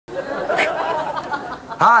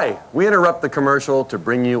Hi, we interrupt the commercial to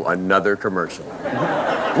bring you another commercial.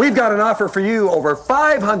 We've got an offer for you, over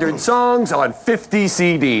 500 songs on 50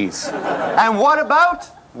 CDs. And what about?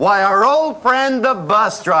 Why, our old friend, the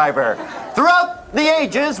bus driver. Throughout the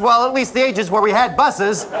ages, well, at least the ages where we had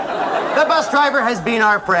buses, the bus driver has been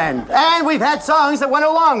our friend. And we've had songs that went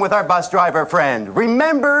along with our bus driver friend.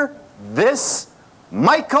 Remember this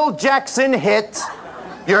Michael Jackson hit,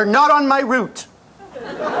 You're Not on My Route.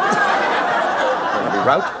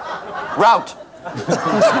 Route? Route.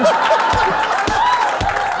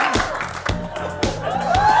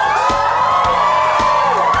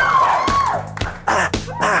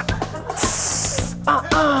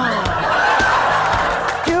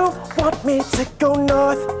 You want me to go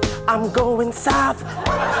north, I'm going south.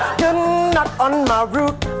 You're not on my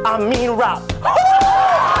route, I mean route.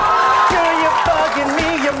 Girl, you're bugging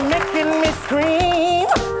me, you're making me scream.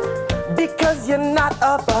 Because you're not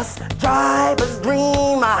a bus driver's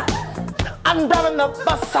dream. I'm driving the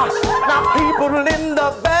bus, now people in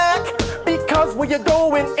the back. Because where you're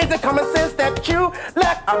going, is it common sense that you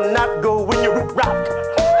lack? I'm not going your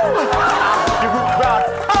route.